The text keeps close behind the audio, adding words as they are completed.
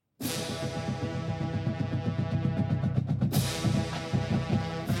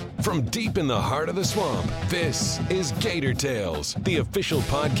From deep in the heart of the swamp, this is Gator Tales, the official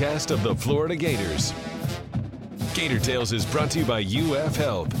podcast of the Florida Gators. Gator Tales is brought to you by UF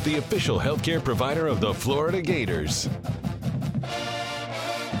Health, the official healthcare provider of the Florida Gators.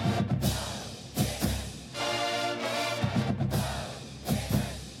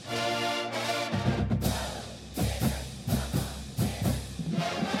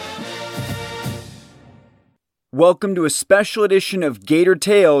 Welcome to a special edition of Gator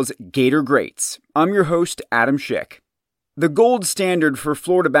Tales, Gator Greats. I'm your host, Adam Schick. The gold standard for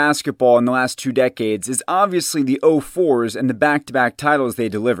Florida basketball in the last 2 decades is obviously the 04s and the back-to-back titles they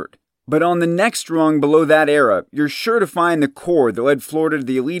delivered. But on the next rung below that era, you're sure to find the core that led Florida to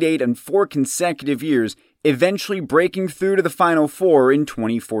the Elite Eight in 4 consecutive years, eventually breaking through to the Final Four in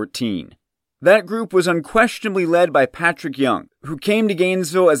 2014. That group was unquestionably led by Patrick Young, who came to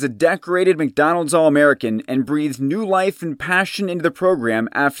Gainesville as a decorated McDonald's All-American and breathed new life and passion into the program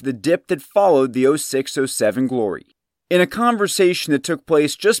after the dip that followed the 06-07 glory. In a conversation that took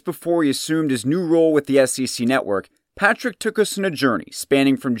place just before he assumed his new role with the SEC Network, Patrick took us on a journey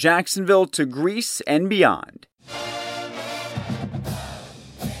spanning from Jacksonville to Greece and beyond.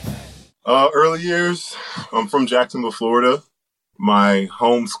 Early years, I'm from Jacksonville, Florida. My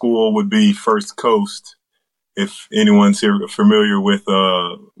home school would be First Coast. If anyone's here familiar with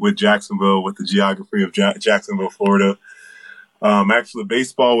Jacksonville, with the geography of Jacksonville, Florida. Actually,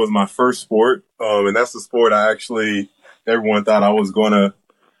 baseball was my first sport, and that's the sport everyone thought I was gonna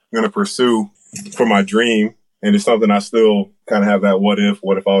pursue for my dream, and it's something I still kind of have that what if I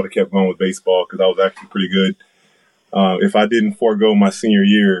would have kept going with baseball, because I was actually pretty good. If I didn't forego my senior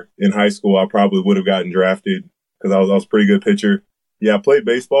year in high school, I probably would have gotten drafted, because I was a pretty good pitcher. Yeah, I played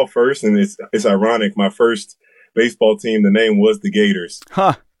baseball first, and it's ironic. My first baseball team, the name was the Gators.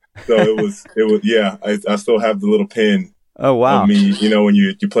 Huh. So it was yeah. I still have the little pin. Oh wow. Of me, you know, when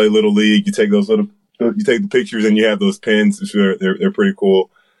you play Little League, you take the pictures and you have those pins. They're pretty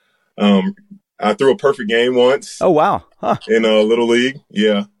cool. I threw a perfect game once. Oh wow. Huh. In Little League,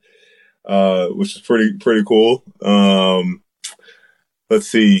 yeah, which is pretty cool. Let's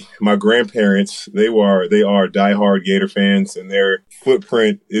see. My grandparents, they are diehard Gator fans, and their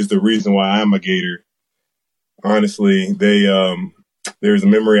footprint is the reason why I'm a Gator. Honestly, there's a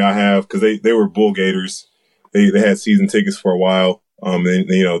memory I have, because they were Bull Gators. They had season tickets for a while. And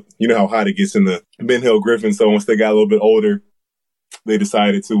you know how hot it gets in the Ben Hill Griffin. So once they got a little bit older, they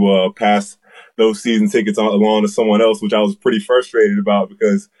decided to pass those season tickets along to someone else, which I was pretty frustrated about,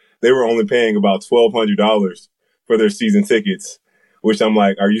 because they were only paying about $1,200 for their season tickets. Which I'm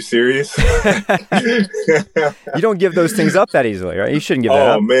like, are you serious? You don't give those things up that easily, right? You shouldn't give that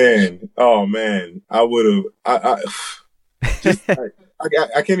up. Oh man. I would have.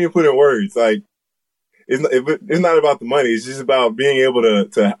 I can't even put in words. Like, it's not about the money. It's just about being able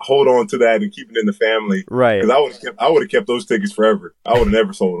to hold on to that and keep it in the family. Right. Because I would have kept those tickets forever. I would have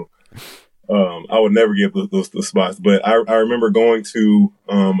never sold them. I would never give those spots. But I remember going to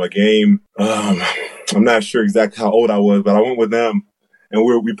a game. I'm not sure exactly how old I was, but I went with them. And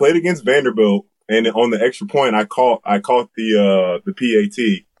we played against Vanderbilt, and on the extra point, I caught the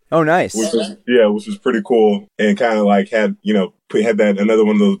PAT. Oh, nice. Which was pretty cool, and kind of like had that another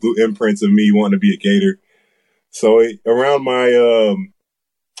one of those blue imprints of me wanting to be a Gator. So around my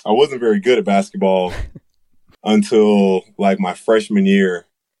I wasn't very good at basketball until like my freshman year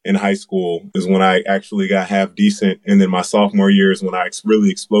in high school is when I actually got half decent, and then my sophomore year is when I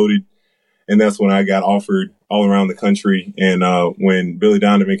really exploded. And that's when I got offered all around the country. And when Billy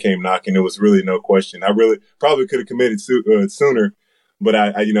Donovan came knocking, there was really no question. I really probably could have committed sooner, but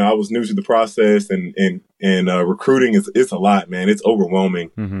I was new to the process, and recruiting it's a lot, man. It's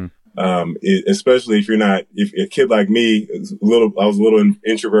overwhelming. Mm-hmm. Especially if a kid like me I was a little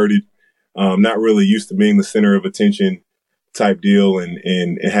introverted, not really used to being the center of attention type deal,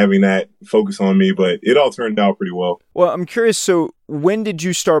 and having that focus on me, but it all turned out pretty well. Well, I'm curious. So when did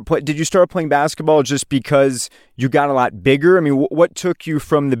you start did you start playing basketball just because you got a lot bigger? I mean, what took you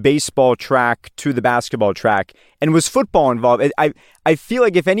from the baseball track to the basketball track? And was football involved? I feel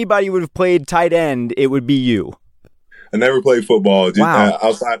like if anybody would have played tight end, it would be you. I never played football. Wow.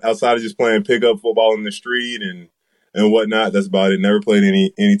 Outside of just playing pickup football in the street and whatnot, that's about it. Never played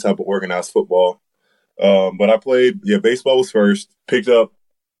any type of organized football. But I played, baseball was first, picked up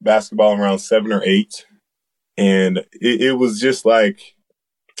basketball around 7 or 8. And it was just like,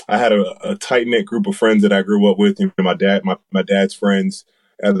 I had a tight knit group of friends that I grew up with, my dad's friends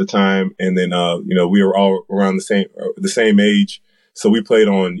at the time. And then, we were all around the same age. So we played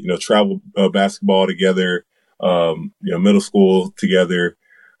on, travel basketball together, middle school together.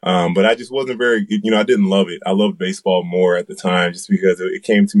 But I just wasn't very, I didn't love it. I loved baseball more at the time just because it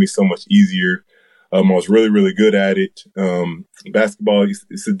came to me so much easier. I was really, really good at it. Basketball,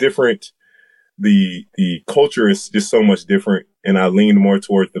 it's a different, the culture is just so much different. And I leaned more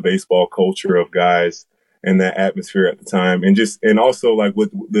towards the baseball culture of guys and that atmosphere at the time. And also like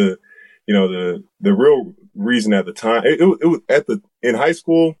with the real reason at the time, it was in high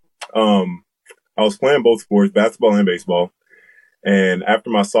school, I was playing both sports, basketball and baseball. And after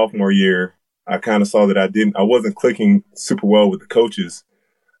my sophomore year, I kind of saw that I wasn't clicking super well with the coaches.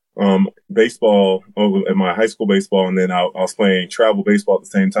 Baseball at my high school baseball, and then I was playing travel baseball at the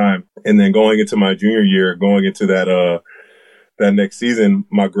same time. And then going into my junior year, going into that next season,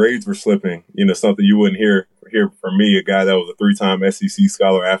 my grades were slipping. Something you wouldn't hear from me, a guy that was a 3-time SEC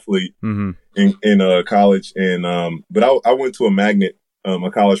scholar athlete in college. And but I went to a magnet,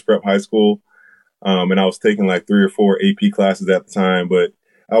 a college prep high school, and I was taking like 3 or 4 AP classes at the time. But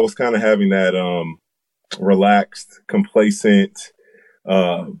I was kind of having that relaxed, complacent,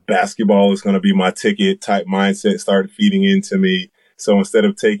 basketball is going to be my ticket type mindset started feeding into me. So instead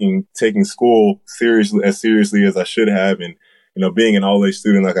of taking school seriously as I should have, and being an all-A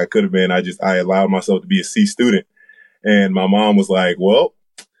student like I could have been, I allowed myself to be a C student. And my mom was like, "Well,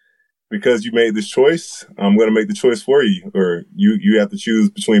 because you made this choice, I'm going to make the choice for you, or you have to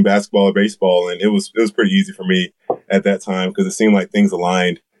choose between basketball or baseball." And it was pretty easy for me at that time because it seemed like things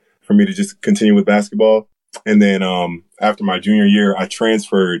aligned for me to just continue with basketball. And then after my junior year, I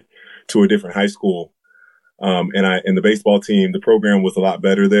transferred to a different high school. And the baseball team, the program was a lot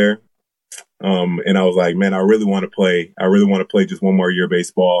better there. And I was like, man, I really want to play. I really want to play just one more year of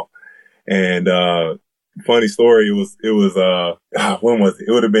baseball. And funny story, it was when was it?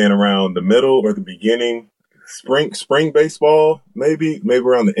 It would have been around the middle or the beginning, spring baseball, maybe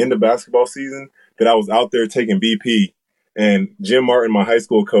around the end of basketball season, that I was out there taking BP. And Jim Martin, my high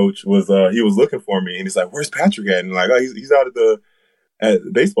school coach, he was looking for me, and he's like, "Where's Patrick at?" And like, "Oh, he's out at the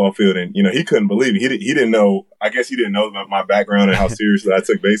baseball field." And he couldn't believe it. He didn't know. I guess he didn't know my background and how seriously I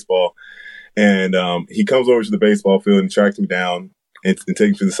took baseball. And he comes over to the baseball field and tracks me down and takes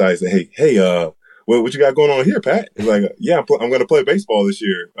me to the side and says, "Hey, what you got going on here, Pat?" He's like, "Yeah, I'm going to play baseball this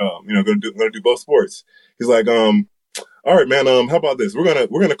year. Going to do both sports." He's like, "All right, man. How about this? We're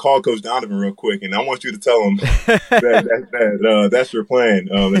gonna call Coach Donovan real quick, and I want you to tell him that that's your plan.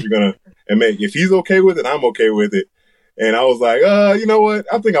 That you're gonna and make. If he's okay with it, I'm okay with it." And I was like, "You know what?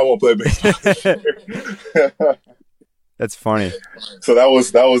 I think I won't play baseball this year." That's funny. So that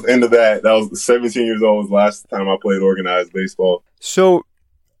was the end of that. That was 17 years old was the last time I played organized baseball. So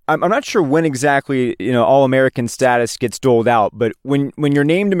I'm not sure when exactly All-American status gets doled out, but when you're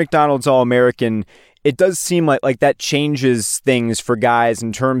named a McDonald's All-American, it does seem like that changes things for guys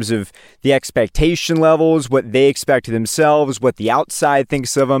in terms of the expectation levels, what they expect of themselves, what the outside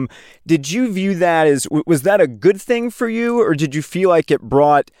thinks of them. Did you view that was that a good thing for you, or did you feel like it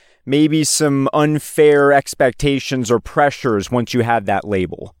brought maybe some unfair expectations or pressures once you had that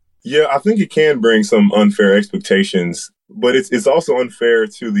label? Yeah, I think it can bring some unfair expectations, but it's also unfair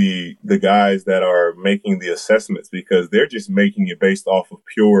to the guys that are making the assessments because they're just making it based off of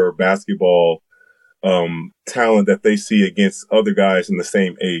pure basketball talent that they see against other guys in the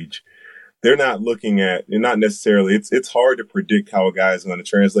same age. They're not looking at, and not necessarily, it's hard to predict how a guy is going to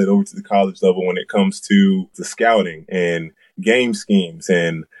translate over to the college level when it comes to the scouting and game schemes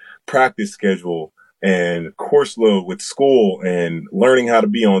and practice schedule and course load with school and learning how to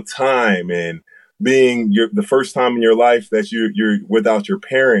be on time and being the first time in your life that you're without your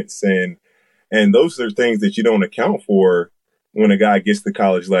parents. And those are things that you don't account for when a guy gets to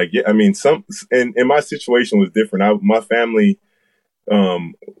college. Like, yeah, I mean, and my situation was different. My family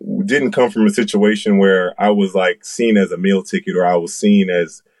didn't come from a situation where I was like seen as a meal ticket or I was seen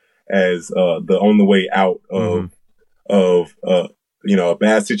as the on the way out of a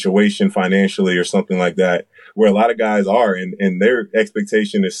bad situation financially or something like that, where a lot of guys are, and their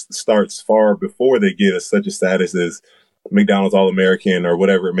expectation starts far before they get such a status as McDonald's All-American or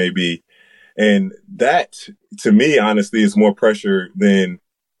whatever it may be. And that, to me, honestly, is more pressure than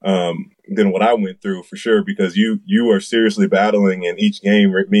what I went through, for sure, because you are seriously battling, and each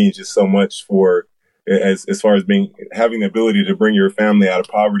game means just so much for as far as having the ability to bring your family out of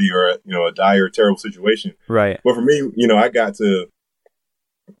poverty or a dire, terrible situation. Right. But for me, I got to,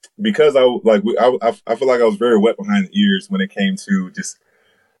 because I feel like I was very wet behind the ears when it came to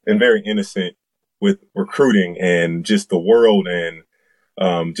and very innocent with recruiting and just the world and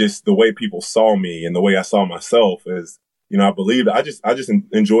just the way people saw me and the way I saw myself as, I believe I just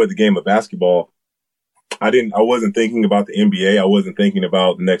enjoyed the game of basketball. I wasn't thinking about the NBA. I wasn't thinking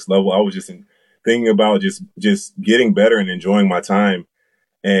about the next level. I was just thinking about just getting better and enjoying my time.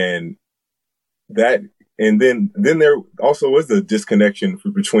 And that, and then there also was the disconnection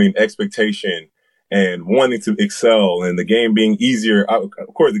between expectation and wanting to excel and the game being easier. Of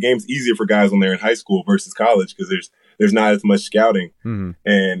course, the game's easier for guys when they're in high school versus college because there's not as much scouting. Mm-hmm.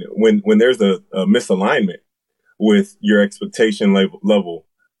 And when there's a misalignment with your expectation level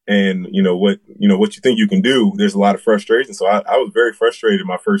and what you think you can do, there's a lot of frustration. So I was very frustrated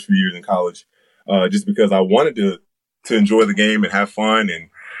my first few years in college, just because I wanted to enjoy the game and have fun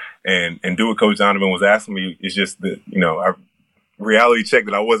and do what Coach Donovan was asking me. It's just that, I reality checked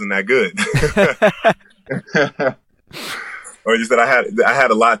that I wasn't that good. Or just that I had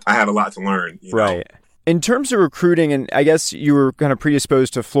a lot to learn. Right. In terms of recruiting, and I guess you were kind of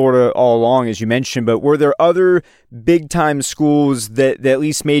predisposed to Florida all along, as you mentioned, but were there other big-time schools that at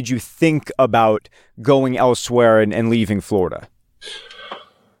least made you think about going elsewhere and leaving Florida?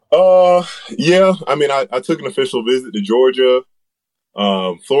 Yeah. I mean, I took an official visit to Georgia.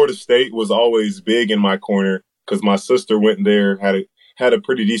 Florida State was always big in my corner because my sister went there, had a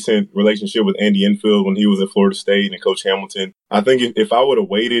pretty decent relationship with Andy Enfield when he was at Florida State and Coach Hamilton. I think if I would have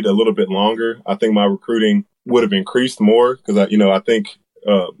waited a little bit longer, I think my recruiting would have increased more because I think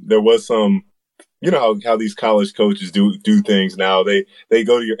there was some, how these college coaches do things now. They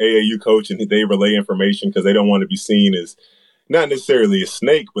go to your AAU coach and they relay information because they don't want to be seen as not necessarily a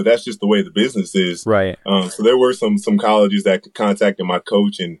snake, but that's just the way the business is. Right. So there were some colleges that contacted my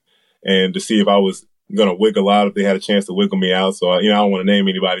coach and to see if I was going to wiggle out, if they had a chance to wiggle me out. So, I don't want to name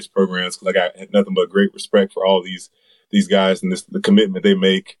anybody's programs because I got nothing but great respect for all these guys and the commitment they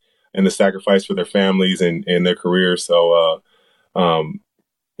make and the sacrifice for their families and their careers. So, I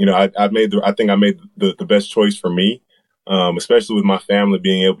think I made the best choice for me, especially with my family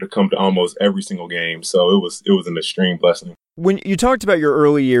being able to come to almost every single game. So it was an extreme blessing. When you talked about your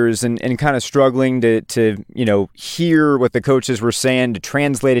early years and kind of struggling to hear what the coaches were saying, to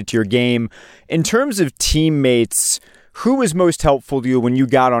translate it to your game, in terms of teammates, who was most helpful to you when you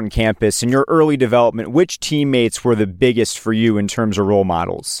got on campus in your early development? Which teammates were the biggest for you in terms of role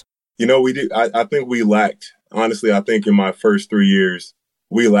models? We did. I think we lacked, honestly, I think in my first 3 years,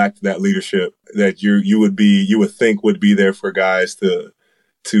 we lacked that leadership that you would think would be there for guys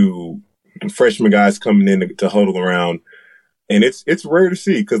to freshman guys coming in to huddle around. And it's rare to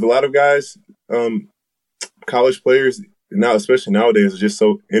see because a lot of guys, college players now, especially nowadays, are just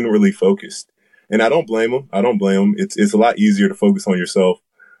so inwardly focused. And I don't blame them. It's a lot easier to focus on yourself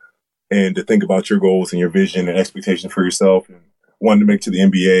and to think about your goals and your vision and expectations for yourself and wanting to make to the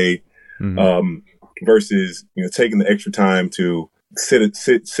NBA, versus taking the extra time to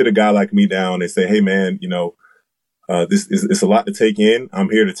sit a guy like me down and say, hey man, it's a lot to take in. I'm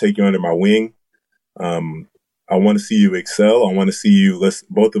here to take you under my wing. I want to see you excel. I want to see you.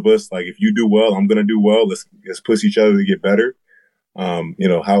 Both of us, like if you do well, I'm going to do well. Let's push each other to get better.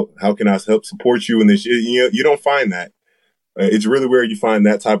 How can I help support you in this? You don't find that. It's really rare you find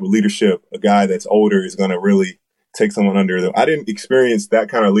that type of leadership. A guy that's older is going to really take someone under them. I didn't experience that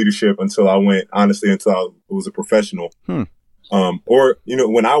kind of leadership until I was a professional. Or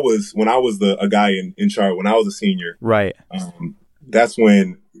when I was a guy in charge, when I was a senior, right. That's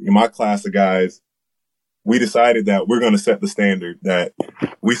when my class of guys, we decided that we're going to set the standard. That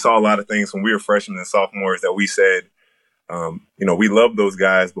we saw a lot of things when we were freshmen and sophomores that we said, we love those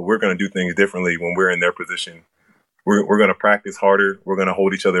guys, but we're going to do things differently when we're in their position. We're going to practice harder. We're going to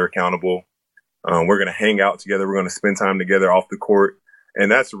hold each other accountable. We're going to hang out together. We're going to spend time together off the court.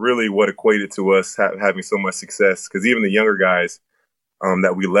 And that's really what equated to us having so much success. Because even the younger guys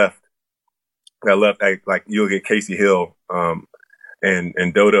that left, like you'll get Casey Hill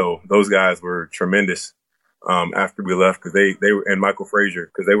and Dodo, those guys were tremendous after we left because they were, and Michael Frazier,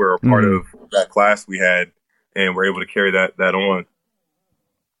 because they were a part of that class we had and were able to carry that on.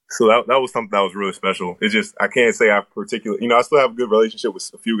 So that was something that was really special. It's just, I can't say I particularly, I still have a good relationship with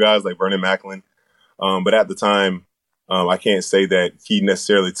a few guys like Vernon Macklin. But at the time, I can't say that he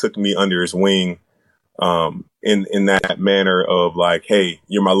necessarily took me under his wing in that manner of like, hey,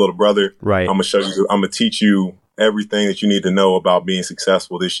 you're my little brother. Right. I'm going to teach you everything that you need to know about being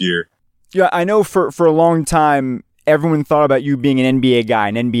successful this year. Yeah, I know for a long time, everyone thought about you being an NBA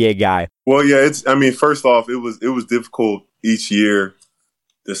guy. Well, yeah, first off, it was difficult each year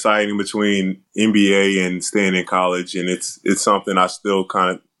deciding between NBA and staying in college. And it's something I still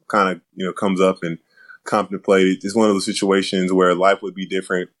kind of comes up and contemplate. It's one of those situations where life would be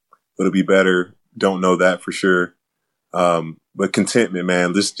different, would it be better? Don't know that for sure. But contentment,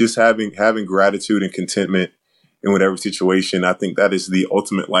 man, just having gratitude and contentment in whatever situation. I think that is the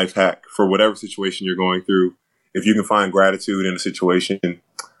ultimate life hack for whatever situation you're going through. If you can find gratitude in a situation,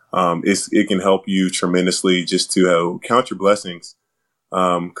 it can help you tremendously just to count your blessings.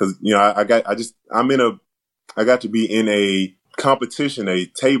 Cause, you know, I got to be in a competition, a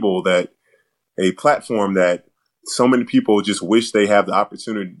platform that so many people just wish they have the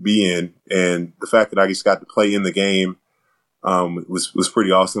opportunity to be in. And the fact that I just got to play in the game, was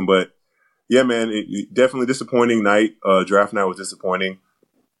pretty awesome. But yeah, man, it definitely disappointing night. Draft night was disappointing,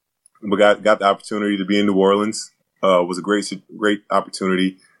 but got the opportunity to be in New Orleans. Was a great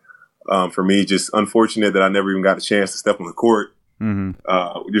opportunity. For me, just unfortunate that I never even got a chance to step on the court.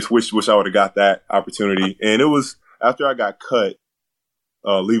 Mm-hmm. Just wish I would have got that opportunity. And it was after I got cut,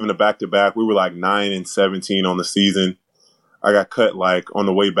 leaving the back-to-back, we were like 9-17 on the season. I got cut like on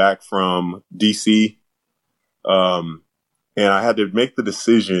the way back from DC. And I had to make the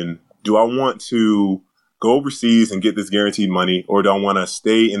decision, do I want to go overseas and get this guaranteed money, or do I want to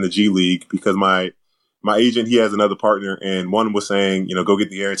stay in the G League? Because my agent, he has another partner, and one was saying, you know, go get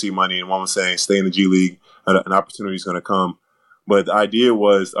the guaranteed money, and one was saying, stay in the G League, an opportunity is going to come. But the idea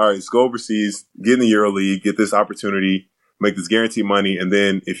was, all right, let's go overseas, get in the Euro League, get this opportunity, make this guaranteed money, and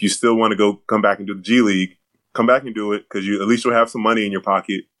then if you still want to come back and do the G League, come back and do it, because at least you'll have some money in your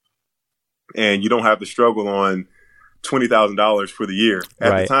pocket, and you don't have to struggle on $20,000 for the year.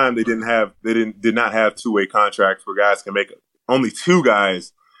 At the time, they did not have two-way contracts where guys can make, only two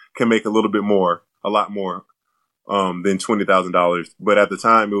guys can make a lot more than $20,000. But at the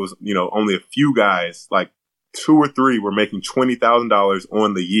time, it was, you know, only a few guys, like 2 or 3 were making $20,000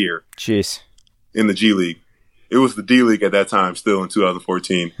 on the year. Jeez. In the G League. It was the D League at that time, still in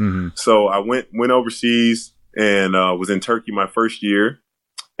 2014. Mm-hmm. So I went overseas and was in Turkey my first year,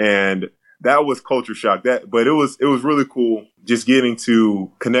 and that was culture shock. But it was really cool just getting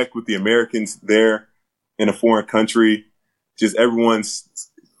to connect with the Americans there in a foreign country. Just everyone's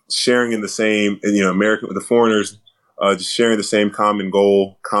sharing in the same, you know, the foreigners, just sharing the same common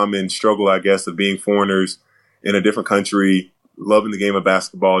goal, common struggle, I guess, of being foreigners in a different country, loving the game of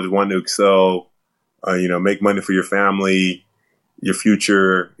basketball, just wanting to excel, you know, make money for your family, your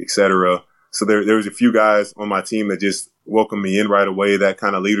future, etc. So there was a few guys on my team that just welcomed me in right away. That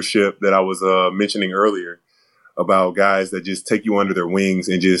kind of leadership that I was mentioning earlier about guys that just take you under their wings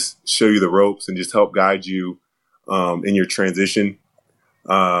and just show you the ropes and just help guide you in your transition.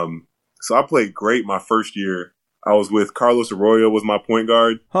 So I played great my first year. I was with Carlos Arroyo was my point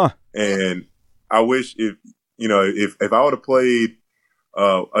guard. And I wish if I would have played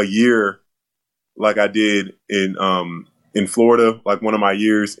a year like I did in Florida, like one of my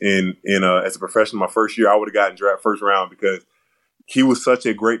years as a professional, my first year, I would have gotten drafted first round because he was such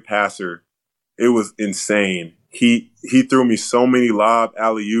a great passer. It was insane. He threw me so many lob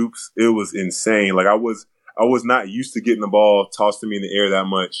alley-oops. It was insane. Like I was not used to getting the ball tossed to me in the air that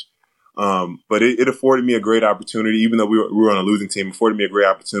much. But it afforded me a great opportunity, even though we were on a losing team, it afforded me a great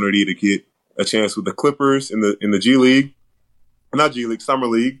opportunity to get a chance with the Clippers in the G League, not G League, Summer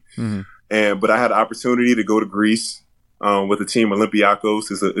League. Mm-hmm. But I had the opportunity to go to Greece, with the team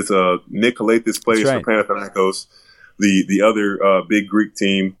Olympiakos. It's a Nick Kalathis plays for Panathinaikos, the other, big Greek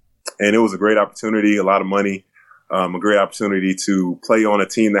team. And it was a great opportunity, a lot of money, a great opportunity to play on a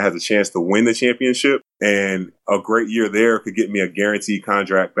team that has a chance to win the championship. And a great year there could get me a guaranteed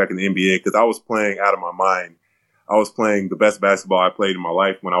contract back in the NBA because I was playing out of my mind. I was playing the best basketball I played in my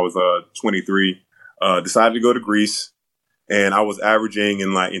life when I was 23. Decided to go to Greece, and I was averaging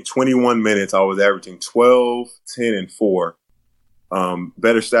in 21 minutes, I was averaging 12, 10, and 4.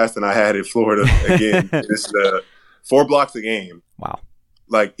 Better stats than I had in Florida. Again, just 4 blocks a game. Wow.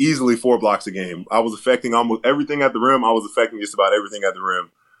 Like easily 4 blocks a game. I was affecting almost everything at the rim. I was affecting just about everything at the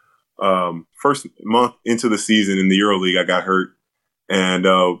rim. First month into the season in the EuroLeague, I got hurt and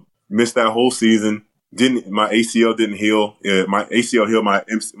missed that whole season. My ACL didn't heal. My ACL healed. My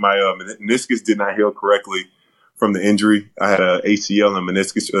meniscus did not heal correctly from the injury. I had a ACL and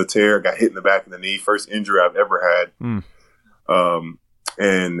meniscus tear. Got hit in the back of the knee. First injury I've ever had.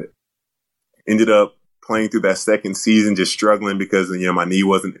 And ended up playing through that second season, just struggling because my knee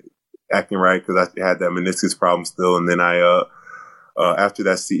wasn't acting right because I had that meniscus problem still. And then I after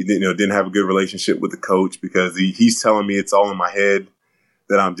that season, didn't have a good relationship with the coach because he's telling me it's all in my head,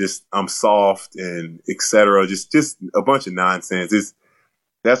 that I'm soft and et cetera. Just a bunch of nonsense.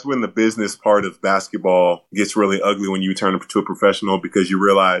 That's when the business part of basketball gets really ugly when you turn to a professional, because you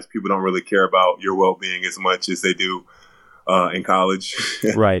realize people don't really care about your well-being as much as they do in college.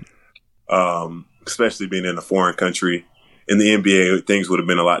 Right. Especially being in a foreign country. In the NBA, things would have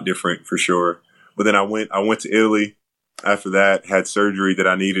been a lot different for sure. But then I went to Italy. After that, had surgery that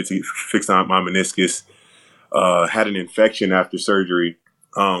I needed to fix on my meniscus. Had an infection after surgery,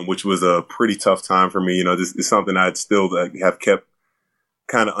 which was a pretty tough time for me. This is something I'd still have kept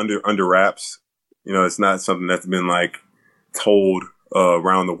kind of under wraps. It's not something that's been told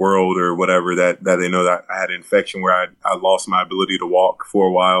around the world or whatever that they know that I had an infection where I lost my ability to walk for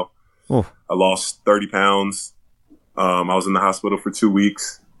a while. Oh. I lost 30 pounds. I was in the hospital for 2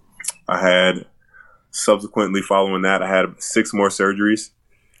 weeks. I had subsequently following that, I had 6 more surgeries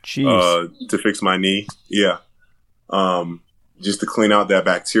to fix my knee. Yeah. Just to clean out that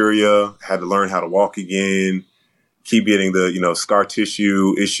bacteria, had to learn how to walk again, keep getting the, scar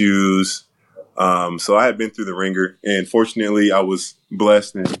tissue issues. So I had been through the ringer, and fortunately I was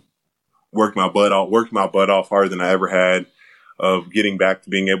blessed and worked my butt off harder than I ever had of getting back to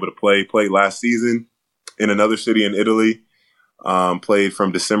being able to play. Played last season in another city in Italy. Played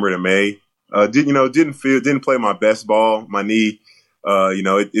from December to May. Didn't play my best ball. My knee,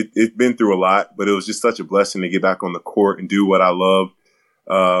 it's been through a lot, but it was just such a blessing to get back on the court and do what I love.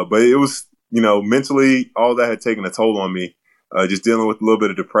 But it was, mentally, all that had taken a toll on me. Just dealing with a little bit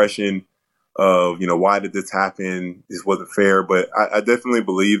of depression of, why did this happen? This wasn't fair. But I definitely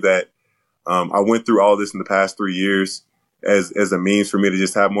believe that I went through all this in the past 3 years as a means for me to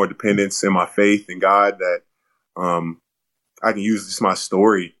just have more dependence in my faith in God, that I can use just my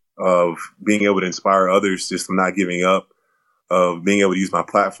story of being able to inspire others, just from not giving up, of being able to use my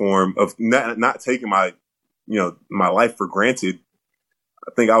platform, of not taking my life for granted.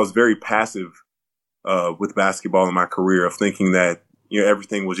 I think I was very passive with basketball in my career, of thinking that,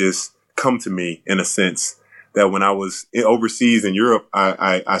 everything will just come to me, in a sense. That when I was overseas in Europe,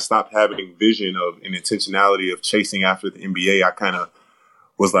 I stopped having vision of an intentionality of chasing after the NBA. I kind of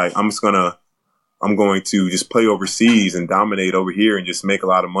was like, I'm going to just play overseas and dominate over here and just make a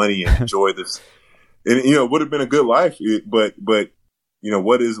lot of money and enjoy this. And, it would have been a good life, but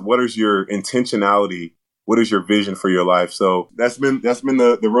what is your intentionality? What is your vision for your life? So that's been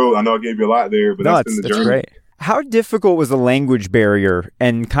the road. I know I gave you a lot there, but that's been the journey. Great. How difficult was the language barrier?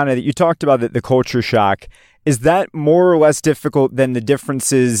 And kind of, you talked about the culture shock. Is that more or less difficult than the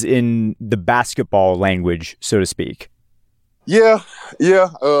differences in the basketball language, so to speak? Yeah.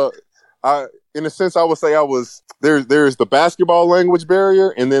 In a sense, I would say there's the basketball language barrier,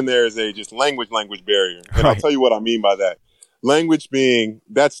 and then there's a just language barrier. And I'll tell you what I mean by that. Language being,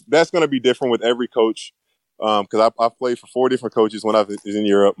 that's going to be different with every coach. Because I've played for 4 different coaches when I was in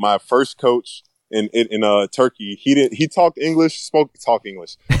Europe. My first coach in Turkey, he spoke English,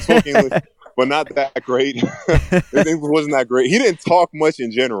 but not that great. His English wasn't that great. He didn't talk much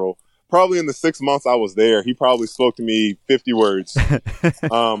in general. Probably in the 6 months I was there, he probably spoke to me 50 words.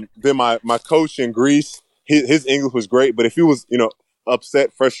 Then my coach in Greece, his English was great, but if he was,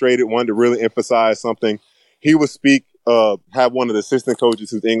 upset, frustrated, wanted to really emphasize something, he would speak, have one of the assistant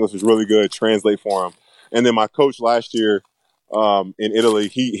coaches whose English was really good translate for him. And then my coach last year in Italy,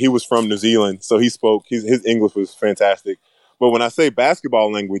 he was from New Zealand, so he spoke. His English was fantastic. But when I say basketball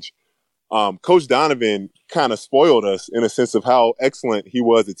language, Coach Donovan kind of spoiled us in a sense of how excellent he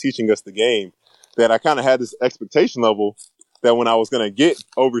was at teaching us the game, that I kind of had this expectation level that when I was going to get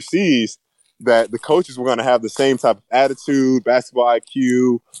overseas, that the coaches were going to have the same type of attitude, basketball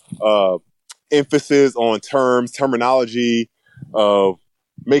IQ, emphasis on terminology, of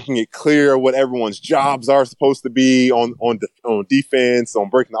making it clear what everyone's jobs are supposed to be on defense, on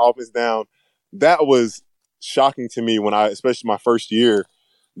breaking the offense down. That was shocking to me especially my first year,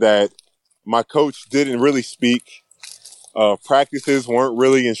 that my coach didn't really speak. Practices weren't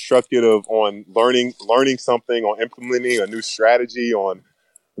really instructive on learning something, on implementing a new strategy, on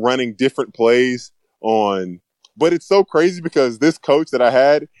running different plays, but it's so crazy because this coach that I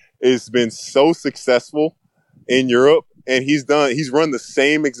had has been so successful in Europe, and he's run the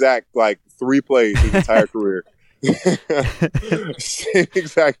same exact 3 plays his entire career. Same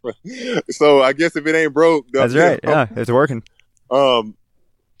exact. So I guess if it ain't broke, that's right. Yeah, it's working.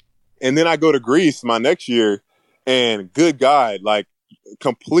 And then I go to Greece my next year, and good God,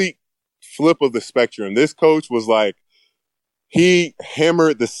 complete flip of the spectrum. This coach was he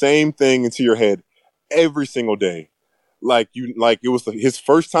hammered the same thing into your head every single day. It was his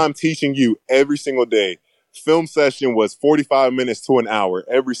first time teaching you every single day. Film session was 45 minutes to an hour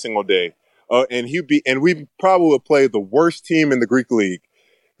every single day. And we probably would play the worst team in the Greek league.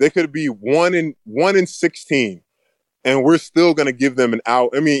 They could be 1 in 16, and we're still going to give them an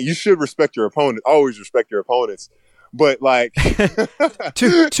out. I mean, you should respect your opponent. Always respect your opponents. But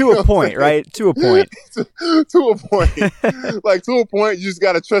to a point, right? To a point. to a point. To a point, you just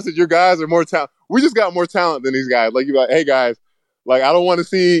got to trust that your guys are more talented. We just got more talent than these guys. You're like, hey guys, I don't want to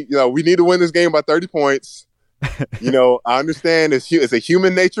see, we need to win this game by 30 points. I understand it's a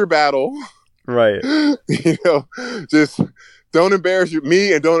human nature battle. Right. Just don't embarrass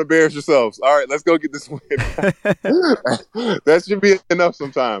me and don't embarrass yourselves. All right, let's go get this win. That should be enough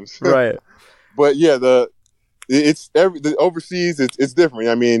sometimes. Right. But yeah, the overseas. It's different.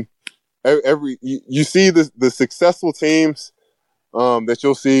 I mean, you see the successful teams that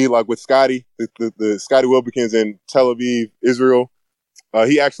you'll see, like with Scotty, the Scotty Wilbekin's in Tel Aviv, Israel.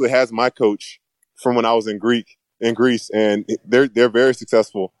 He actually has my coach from when I was in Greece, and they're very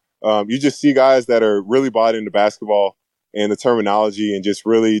successful. You just see guys that are really bought into basketball and the terminology and just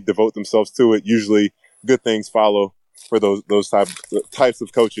really devote themselves to it. Usually good things follow for those types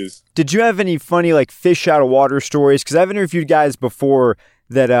of coaches. Did you have any funny like fish out of water stories? Because I've interviewed guys before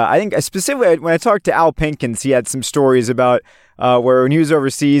that I think specifically when I talked to Al Pinkins, he had some stories about where when he was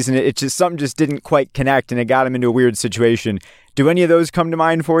overseas and something just didn't quite connect and it got him into a weird situation. Do any of those come to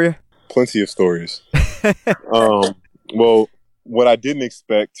mind for you? Plenty of stories. Well, what I didn't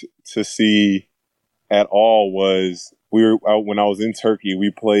expect to see at all was when I was in Turkey,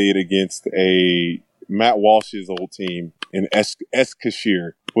 we played against Matt Walsh's old team in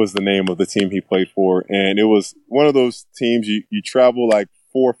Eskişehir was the name of the team he played for. And it was one of those teams you travel like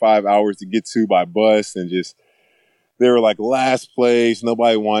 4 or 5 hours to get to by bus, and just they were like last place.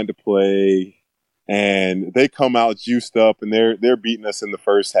 Nobody wanted to play. And they come out juiced up, and they're beating us in the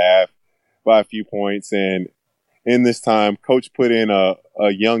first half by a few points. And in this time, coach put in a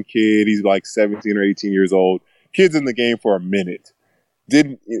young kid. He's like 17 or 18 years old. Kid's in the game for a minute.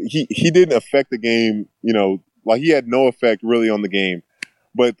 He didn't affect the game, like he had no effect really on the game.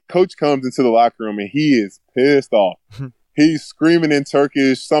 But coach comes into the locker room and he is pissed off. He's screaming in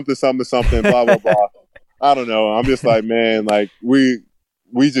Turkish, something, blah, blah, blah. I don't know. I'm just like, man, like we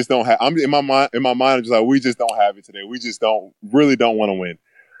just don't have. I'm in my mind. I'm just like, we just don't have it today. We just really don't want to win.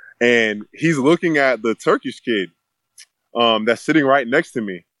 And he's looking at the Turkish kid that's sitting right next to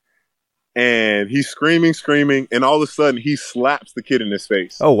me. And he's screaming, and all of a sudden he slaps the kid in his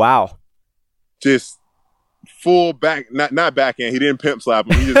face. Oh, wow. Just full back, not backhand. He didn't pimp slap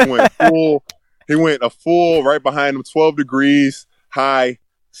him. He just went full. He went a full right behind him, 12 degrees high,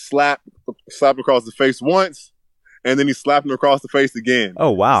 slapped across the face once, and then he slapped him across the face again.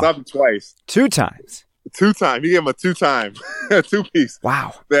 Oh, wow. Slapped him twice. 2 times. 2 times. He gave him a 2-time, 2-piece.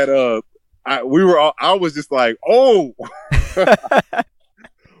 Wow. That I was just like, oh.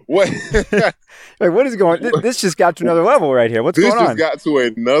 What? Like, what is going on? This just got to another level right here. What's going on? This just got to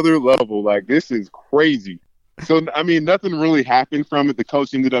another level. Like, this is crazy. So, I mean, nothing really happened from it. The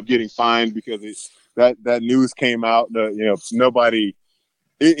coach ended up getting fined because that news came out. Nobody.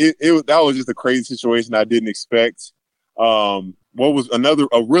 That was just a crazy situation I didn't expect. What was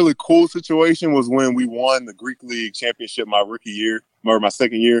a really cool situation was when we won the Greek League championship my rookie year, or my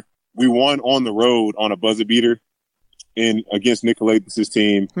second year. We won on the road on a buzzer beater against Nikolaidis'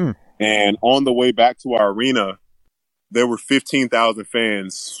 team. And on the way back to our arena, there were 15,000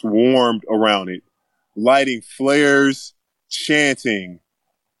 fans swarmed around it, lighting flares, chanting,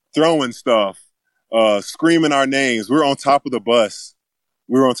 throwing stuff, screaming our names. We were on top of the bus.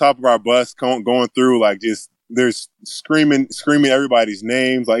 We were on top of our bus going through, like, just there's screaming everybody's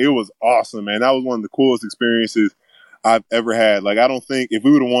names. Like, it was awesome, man. That was one of the coolest experiences I've ever had. Like, I don't think if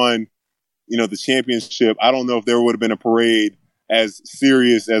we would have won, the championship, I don't know if there would have been a parade as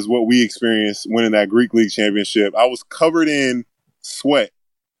serious as what we experienced winning that Greek League championship. I was covered in sweat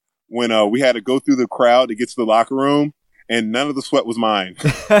when we had to go through the crowd to get to the locker room, and none of the sweat was mine.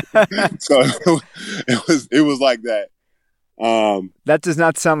 So it was like that. That does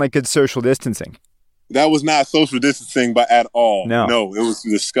not sound like good social distancing. That was not social distancing, but at all. No, it was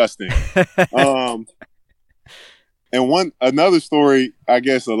disgusting. And another story, I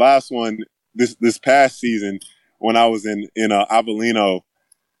guess the last one, this past season when I was in Avellino,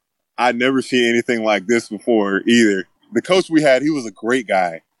 I'd never seen anything like this before either. The coach we had, he was a great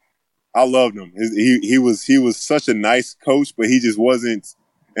guy. I loved him. He was such a nice coach, but he just wasn't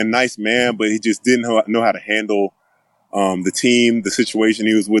a nice man, but he just didn't know how to handle the team, the situation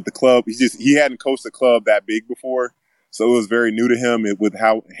he was with, the club. He hadn't coached a club that big before, so it was very new to him with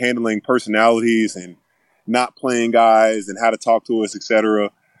how handling personalities and not playing guys and how to talk to us,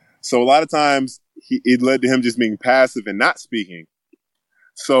 etc. So a lot of times it led to him just being passive and not speaking.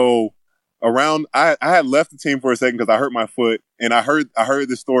 So I had left the team for a second because I hurt my foot, and I heard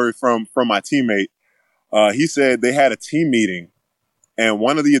this story from my teammate. He said they had a team meeting, and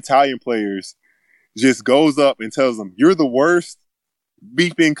one of the Italian players just goes up and tells him, "You're the worst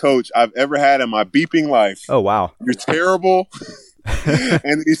beeping coach I've ever had in my beeping life. Oh, wow. You're terrible."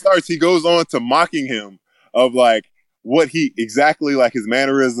 And he goes on to mocking him of like what like his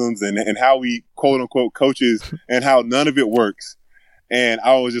mannerisms and how he quote unquote coaches and how none of it works. And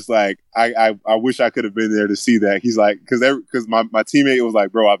I was just like, I wish I could have been there to see that. He's like, because my teammate was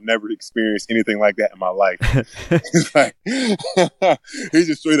like, bro, I've never experienced anything like that in my life. He's like, he's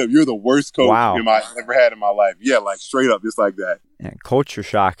just straight up, you're the worst coach I've ever had in my life. Yeah, like straight up, just like that. Yeah, culture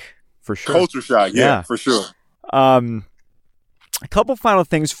shock for sure. Culture shock, yeah, for sure. A couple final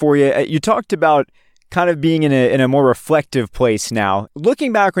things for you. You talked about kind of being in a more reflective place now.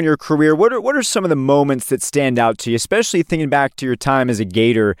 Looking back on your career, what are some of the moments that stand out to you, especially thinking back to your time as a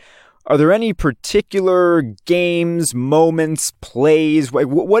Gator? Are there any particular games, moments, plays?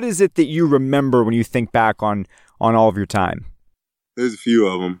 What is it that you remember when you think back on all of your time? There's a few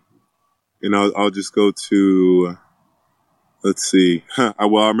of them. And I'll just go to, let's see.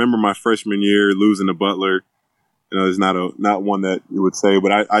 Well, I remember my freshman year losing to Butler. You know, it's not one that you would say,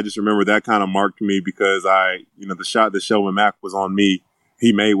 but I just remember that kind of marked me because the shot that Shelvin Mack was on me,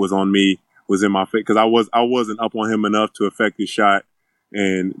 he made was on me, was in my face because I wasn't up on him enough to affect his shot,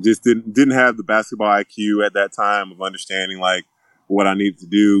 and just didn't have the basketball IQ at that time of understanding like what I needed to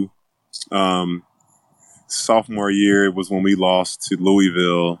do. Sophomore year was when we lost to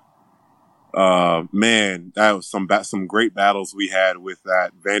Louisville. Man, that was some great battles we had with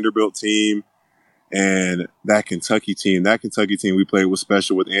that Vanderbilt team. And that Kentucky team we played was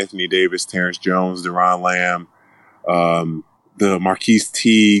special with Anthony Davis, Terrence Jones, Deron Lamb, the Marquise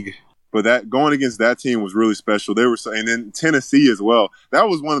Teague. But that going against that team was really special. And then Tennessee as well. That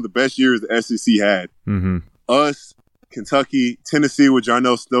was one of the best years the SEC had. Mm-hmm. Us, Kentucky, Tennessee with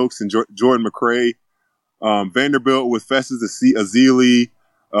Jarnell Stokes and Jordan McRae, Vanderbilt with Festus Ezeli,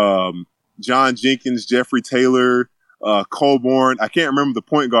 John Jenkins, Jeffrey Taylor, Colborn. I can't remember the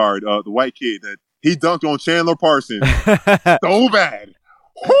point guard, the white kid that. He dunked on Chandler Parsons so bad.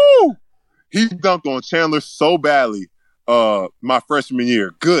 Whoo! He dunked on Chandler so badly my freshman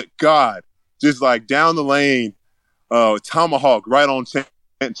year. Good God. Just like down the lane, tomahawk right on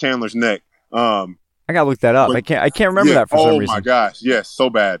Chandler's neck. I got to look that up. I can't remember that for some reason. Oh, my gosh. Yes,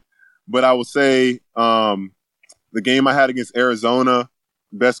 so bad. But I would say the game I had against Arizona,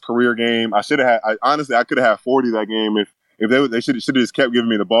 best career game. I could have had 40 that game if they should have just kept giving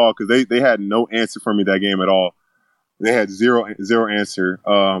me the ball because they had no answer for me that game at all. They had zero answer.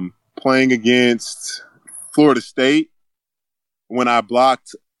 Playing against Florida State when I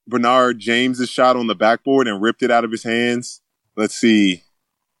blocked Bernard James's shot on the backboard and ripped it out of his hands. Let's see.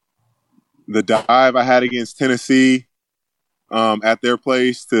 The dive I had against Tennessee at their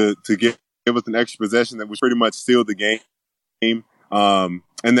place to give us an extra possession that was pretty much sealed the game.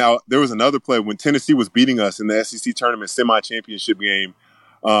 And now there was another play when Tennessee was beating us in the SEC tournament semi-championship game.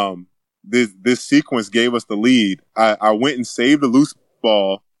 This sequence gave us the lead. I went and saved a loose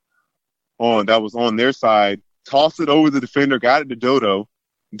ball that was on their side, tossed it over the defender, got it to Dodo.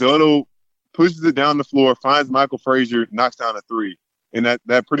 Dodo pushes it down the floor, finds Michael Frazier, knocks down a three. And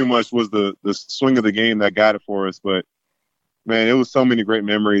that pretty much was the swing of the game that got it for us. But man, it was so many great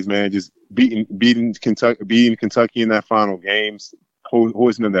memories, man. Just beating Kentucky in that final game,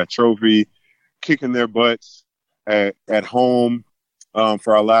 hoisting that trophy, kicking their butts at home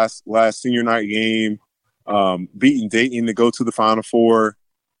for our last senior night game, beating Dayton to go to the Final Four.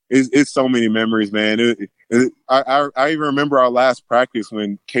 It's so many memories, man. I even remember our last practice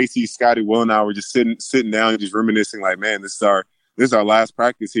when Casey, Scotty, Will, and I were just sitting down and just reminiscing, like, man, this is our last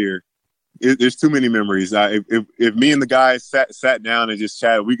practice here. There's too many memories. If me and the guys sat down and just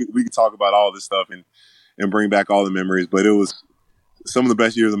chatted, we could talk about all this stuff and bring back all the memories. But it was some of the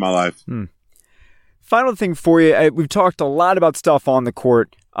best years of my life. Final thing for you. We've talked a lot about stuff on the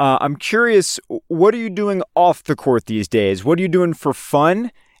court. I'm curious, what are you doing off the court these days? What are you doing for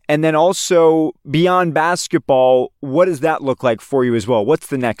fun? And then also beyond basketball, what does that look like for you as well? What's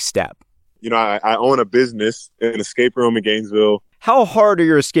the next step? You know, I own a business, an escape room in Gainesville. How hard are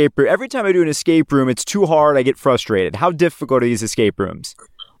your escape rooms? Every time I do an escape room, it's too hard. I get frustrated. How difficult are these escape rooms?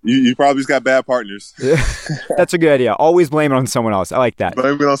 You probably just got bad partners. That's a good idea. Always blame it on someone else. I like that.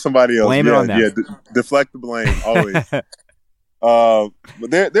 Blame it on somebody else. Blame it on them. Yeah, deflect the blame, always. But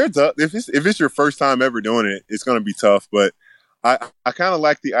they're tough. If it's your first time ever doing it, it's going to be tough. But I kind of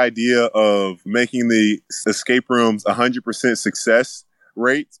like the idea of making the escape rooms 100% success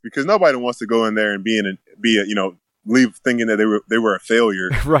rates because nobody wants to go in there and leave thinking that they were a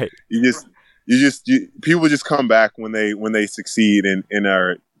failure. Right. People just come back when they succeed and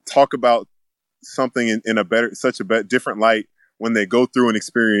are talk about something in a different light when they go through an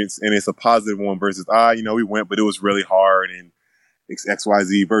experience and it's a positive one versus we went but it was really hard and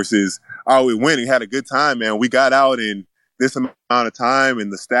XYZ versus we went and had a good time, man. We got out in this amount of time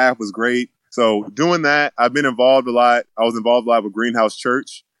and the staff was great. So doing that, I've been involved a lot. I was involved a lot with Greenhouse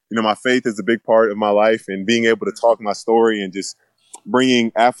Church. You know, my faith is a big part of my life and being able to talk my story and just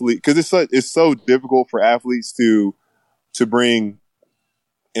bringing athletes, because it's so difficult for athletes to bring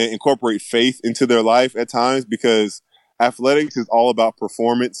and incorporate faith into their life at times, because athletics is all about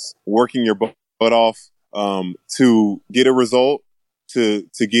performance, working your butt off to get a result, to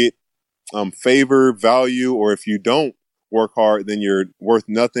get favor, value, or if you don't work hard, then you're worth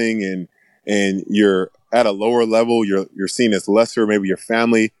nothing, and you're at a lower level. You're seen as lesser. Maybe your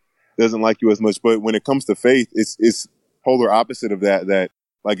family doesn't like you as much. But when it comes to faith, it's polar opposite of that. That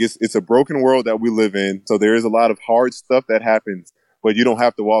like it's a broken world that we live in. So there is a lot of hard stuff that happens, but you don't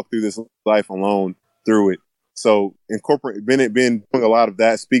have to walk through this life alone through it. So been doing a lot of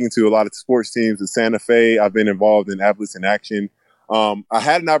that, speaking to a lot of sports teams at Santa Fe. I've been involved in Athletes in Action. I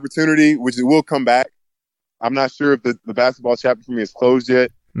had an opportunity, which will come back. I'm not sure if the basketball chapter for me is closed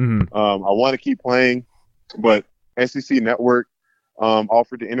yet. Mm-hmm. I want to keep playing, but SEC Network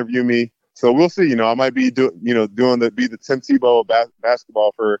offered to interview me. So we'll see. I might be be the Tim Tebow of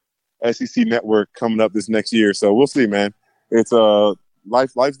basketball for SEC Network coming up this next year. So we'll see, man. It's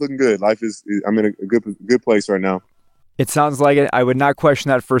life's looking good. I'm in a good place right now. It sounds like it. I would not question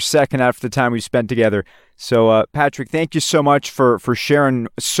that for a second after the time we spent together. So, Patrick, thank you so much for sharing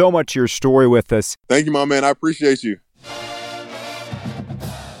so much of your story with us. Thank you, my man. I appreciate you.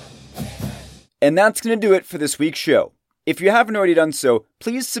 And that's going to do it for this week's show. If you haven't already done so,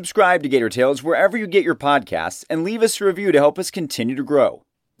 please subscribe to Gator Tales wherever you get your podcasts and leave us a review to help us continue to grow.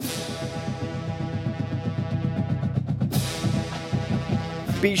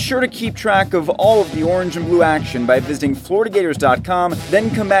 Be sure to keep track of all of the orange and blue action by visiting FloridaGators.com, then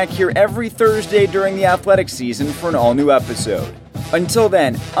come back here every Thursday during the athletics season for an all-new episode. Until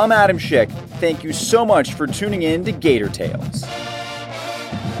then, I'm Adam Schick. Thank you so much for tuning in to Gator Tales.